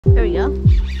There we go.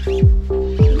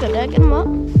 Good, get him up.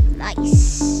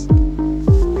 Nice.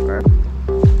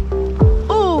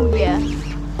 Oh, yeah.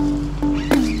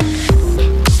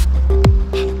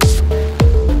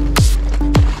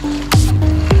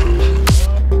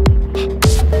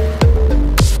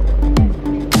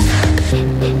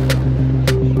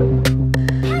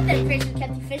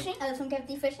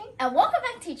 Fishing, and welcome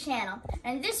back to the channel.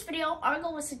 And in this video, our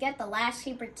goal was to get the last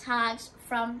keeper tags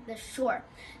from the shore.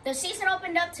 The season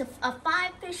opened up to a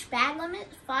 5 fish bag limit,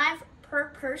 5 per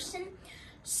person.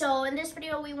 So in this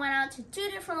video, we went out to 2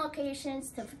 different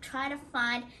locations to try to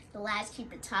find the last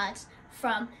keeper tags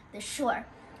from the shore.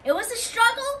 It was a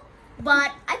struggle,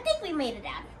 but I think we made it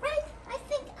out, right? I'm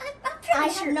pretty sure. I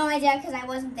have no idea because I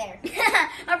wasn't there.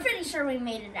 I'm pretty sure we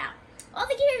made it out. All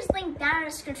the gear is linked down in the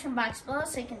description box below,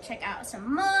 so you can check out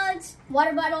some mugs,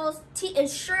 water bottles,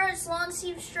 shirts, long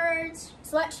sleeve shirts,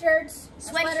 sweatshirts,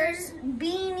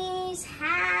 beanies,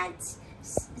 hats.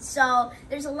 So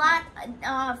there's a lot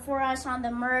for us on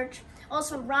the merch.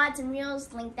 Also rods and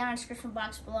reels linked down in the description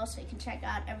box below, so you can check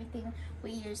out everything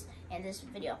we used in this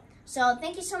video. So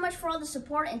thank you so much for all the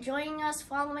support and joining us,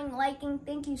 following, liking.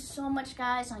 Thank you so much,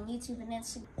 guys, on YouTube and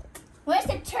Instagram. Where's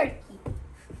the turkey?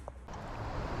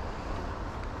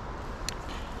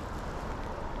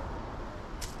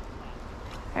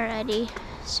 Alrighty,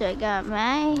 so I got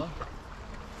my...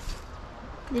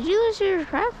 Did you lose your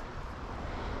crab?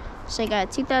 So I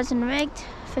got 2,000 rigged,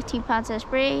 15 pounds of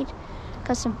sprayed,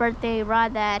 custom birthday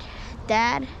rod that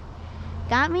Dad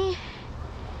got me,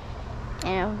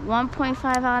 and a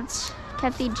 1.5 ounce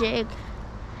KEPTI jig,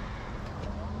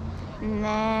 and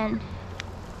then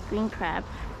green crab.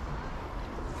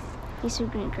 Piece of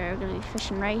green crab. We're gonna be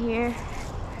fishing right here.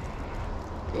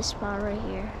 This spot right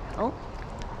here. Oh.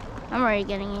 I'm already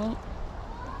getting it.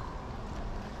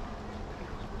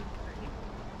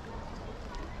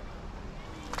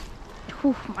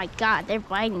 Oh my God, they're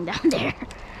biting down there.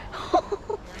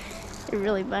 They're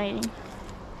really biting.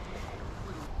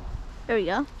 There we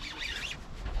go.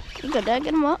 Good, Dad,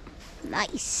 get them up.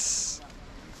 Nice.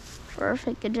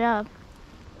 Perfect, good job.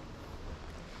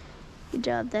 Good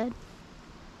job, Dad.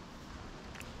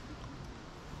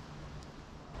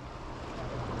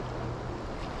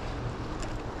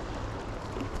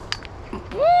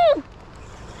 Woo!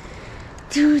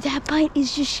 Dude, that bite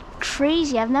is just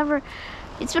crazy.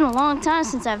 It's been a long time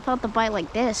since I've felt the bite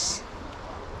like this.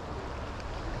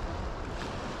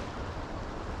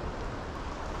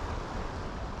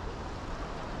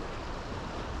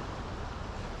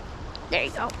 There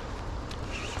you go.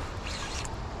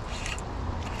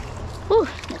 Whew,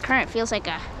 the current feels like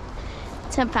a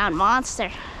 10-pound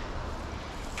monster.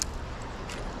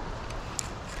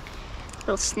 A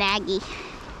little snaggy.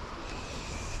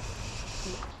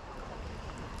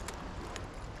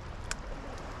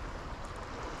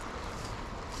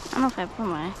 I don't know if I put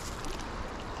my...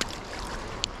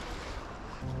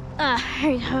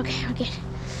 there you go. Okay, we're good.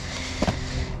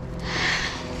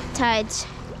 Tides.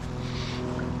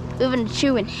 Moving and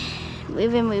chewing.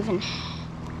 Moving.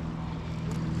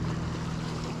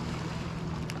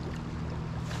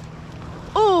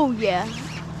 Oh, yeah.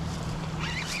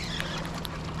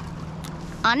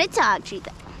 On a Tautog tree.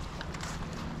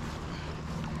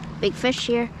 Big fish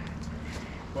here.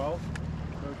 12?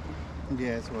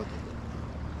 Yeah, it's what?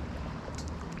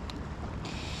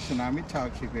 Tsunami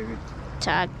Tautog tree, baby.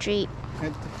 Tautog tree.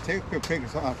 Take a quick picture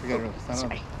so I forget it.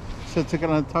 Sorry. So took it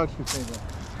on a Tautog tree, baby.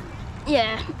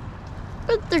 Yeah.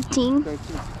 About 13.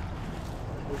 13. Yeah.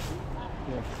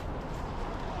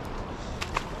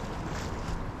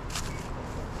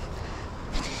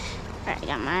 Alright, I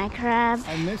got my crab.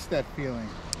 I missed that feeling.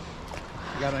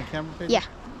 You got it on camera, baby? Yeah.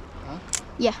 Huh?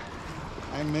 Yeah.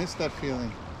 I missed that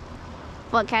feeling.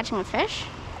 What, catching a fish?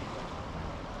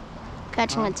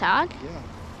 Catching a Tautog? Yeah.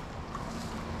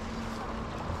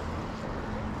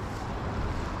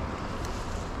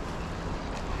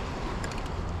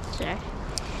 Sure.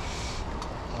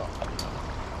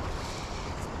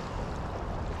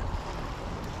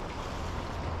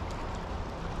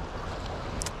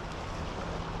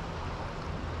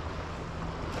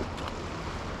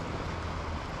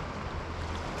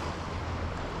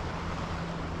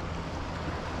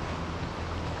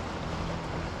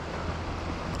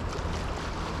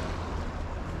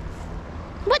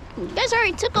 What? You guys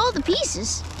already took all the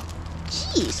pieces.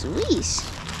 Jeez Louise.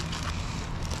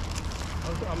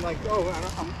 I'm like, oh,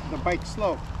 the bite's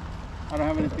slow. I don't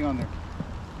have anything on there.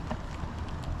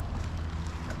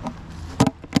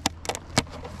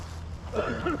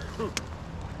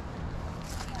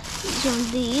 Some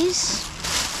of these.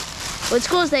 What's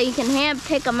cool is that you can hand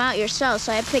pick them out yourself,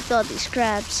 so I picked all these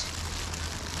crabs.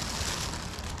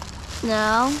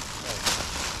 No.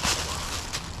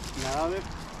 Now then.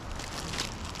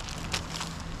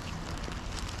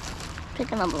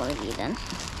 Pick another one of you then.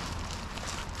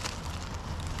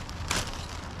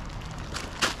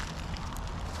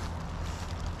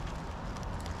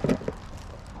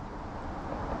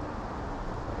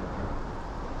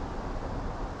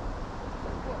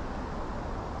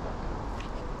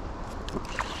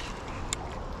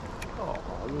 Oh,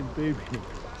 little baby.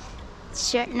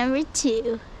 Shirt number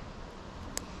 2.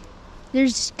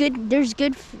 There's good,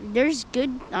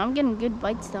 I'm getting good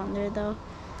bites down there though.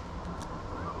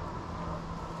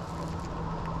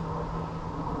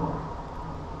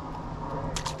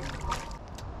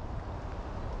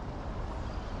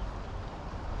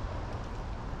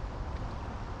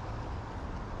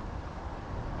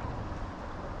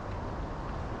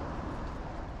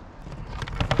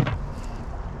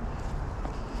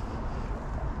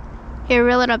 Here,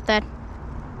 reel it up, Dad.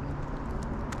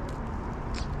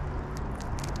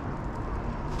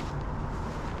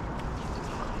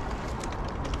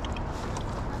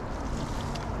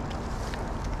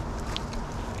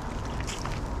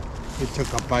 He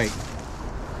took a bite.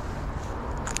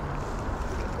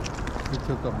 He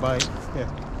took a bite. Yeah.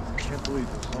 I can't believe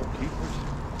there's no keepers.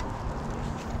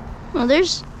 Well,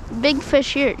 there's big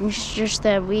fish here. It's just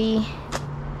that we...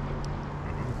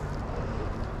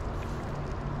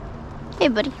 Hey,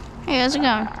 buddy. Hey, how's it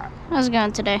going? How's it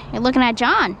going today? You're looking at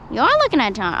John. You are looking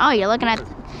at John. Oh, you're looking at...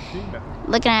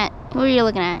 Looking at... Who are you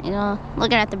looking at? You know,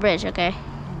 looking at the bridge, okay.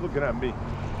 Looking at me.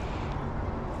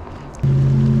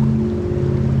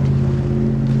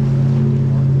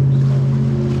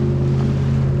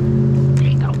 There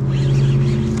you go.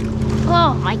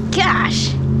 Oh, my gosh.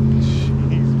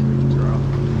 Jeez, girl.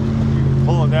 You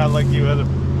pulling that like you had a...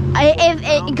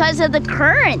 Because of the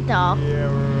current, though. Yeah,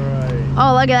 right.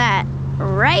 Oh, look at that.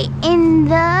 Right in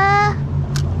the...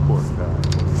 Poor guy.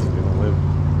 He's gonna live.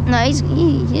 No, he's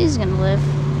gonna live.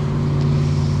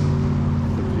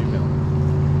 The female.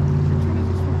 Which one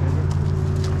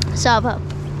is this one, Sabo.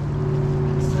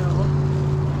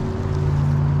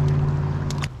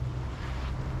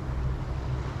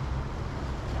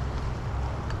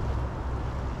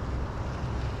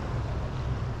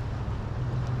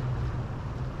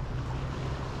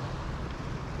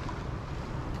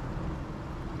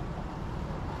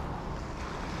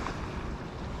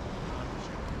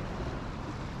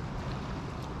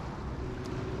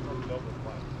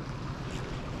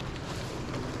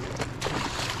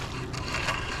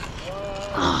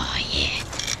 Oh, yeah.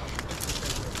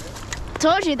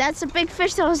 Told you, that's a big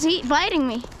fish that was biting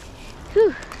me.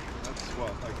 Whew. That's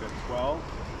what, like a 12?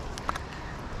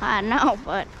 I know,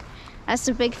 but that's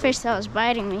the big fish that was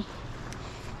biting me.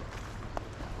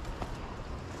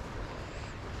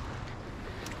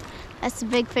 That's the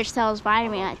big fish that was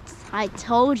biting me. I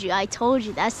told you,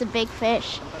 that's the big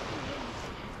fish.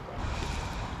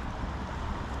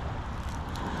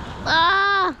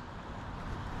 Ah!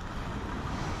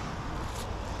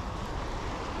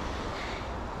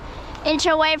 Inch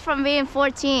away from being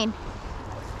 14.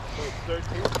 So it's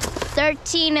 13?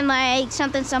 13 and like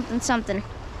something. Just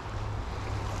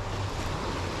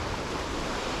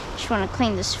want to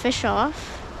clean this fish off.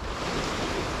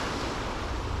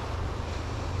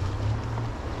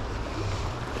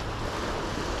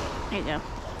 There you go.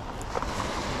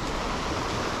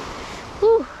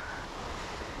 Whew.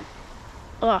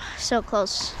 Oh, so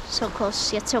close,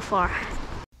 yet so far.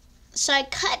 So I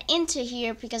cut into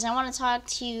here because I want to talk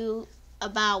to you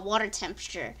about water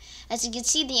temperature. As you can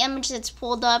see, the image that's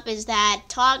pulled up is that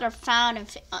tautog are found in,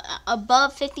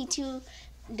 above 52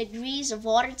 degrees of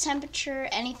water temperature.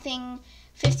 Anything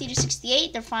 50 to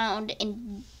 68, they're found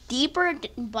in deeper,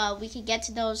 but we can get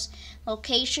to those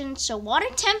locations. So water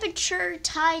temperature,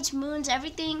 tides, moons,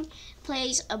 everything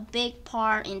plays a big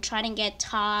part in trying to get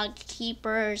tautog,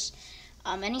 keepers,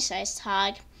 any size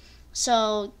tautog.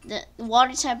 So the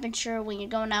water temperature when you're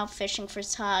going out fishing for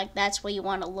tautog, that's what you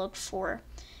want to look for.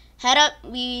 Head up,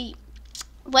 we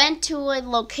went to a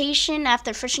location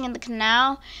after fishing in the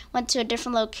canal, went to a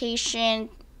different location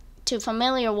to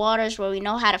familiar waters where we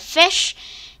know how to fish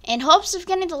in hopes of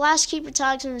getting the last keeper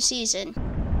tautogs of the season.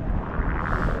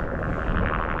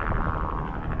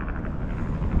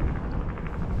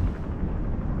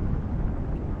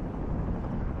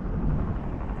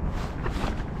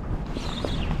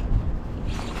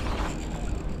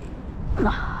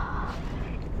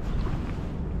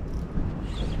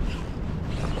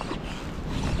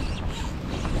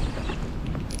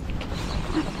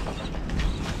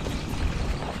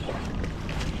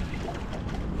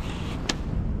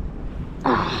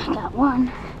 Got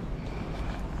one.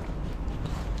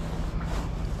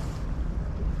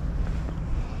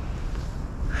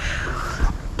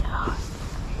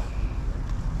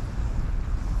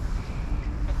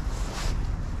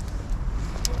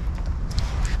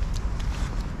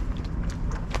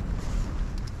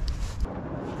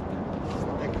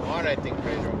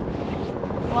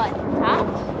 What?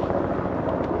 Tops?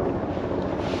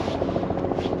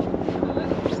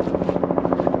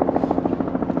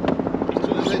 As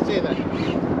soon as I say that.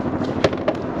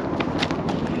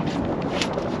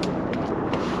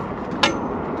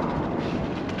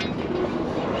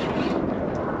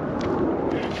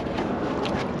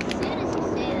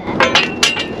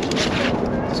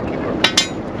 Just keep her.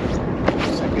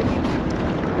 Second.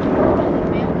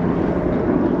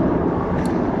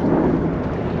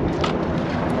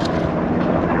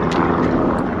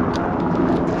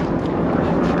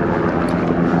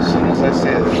 As soon as I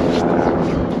say that.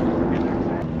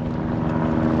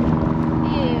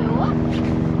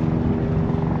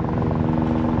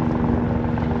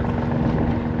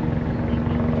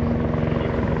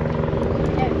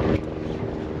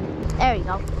 There you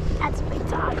go. That's a big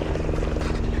dog.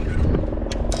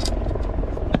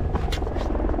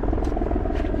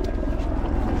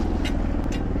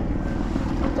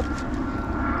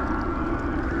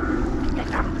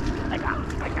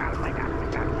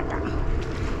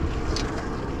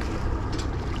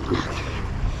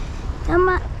 Come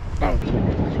on. There you go.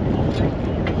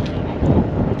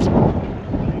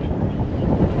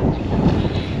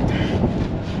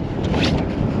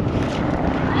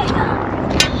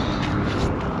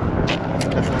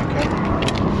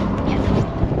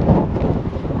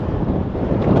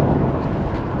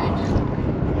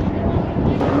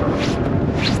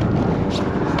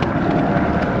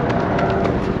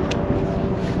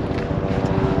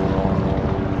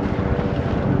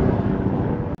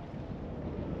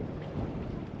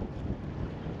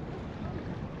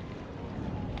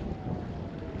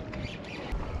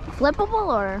 Flippable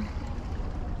or?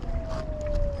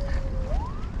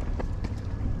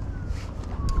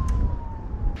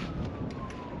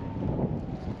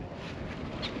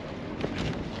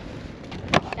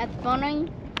 Got the phone on you?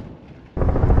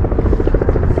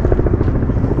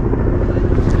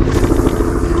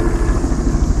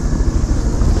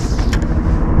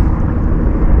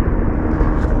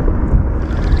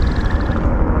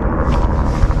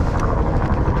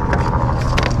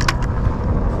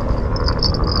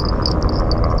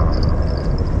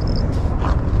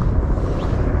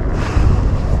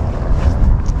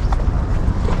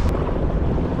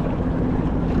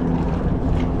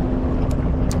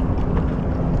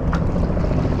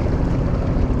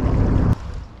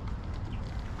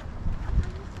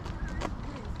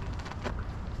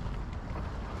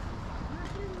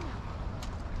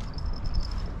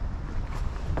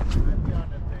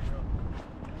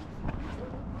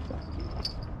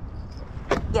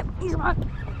 Yep, he's on.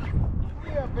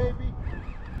 Yeah, baby.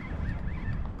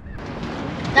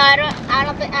 No,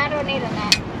 I don't need a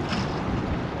net.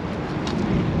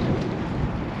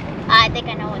 I think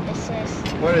I know what this is.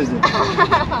 What is it?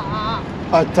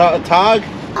 A tog? A tog?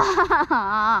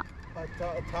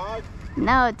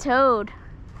 No, a toad.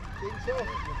 Think so?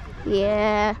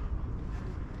 Yeah.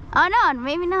 Oh no,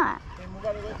 maybe not. Hey, move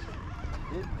out of the way.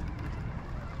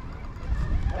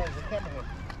 There's the camera here.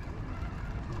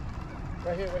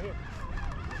 Right here, right here.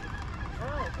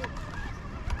 Oh, good.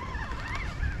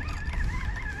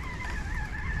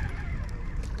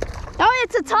 Oh,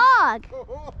 it's a tog.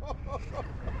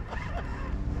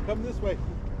 Come this way.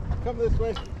 Come this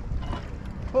way.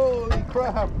 Holy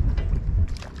crap.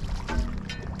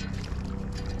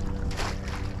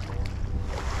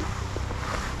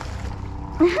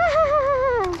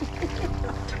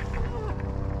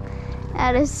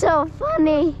 That is so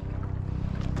funny.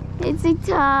 It's a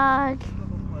tog.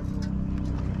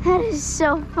 That is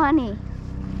so funny.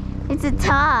 It's a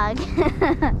tog.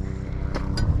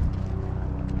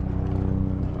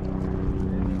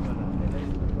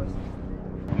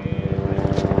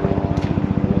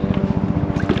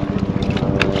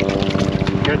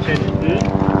 Got changing food?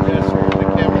 Yes, sir. The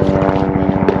camera's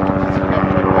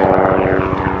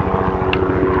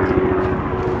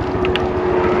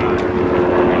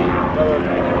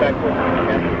back with the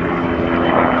camera.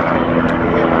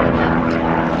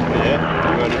 Yeah,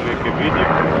 you want to make a video?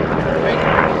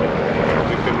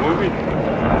 Make a movie?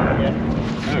 Yeah.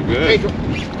 Oh, good.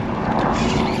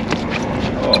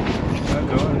 Oh, I'm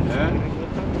doing that.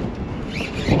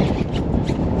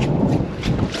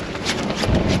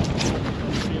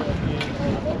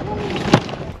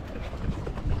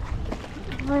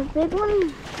 A big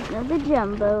one, another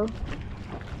jumbo.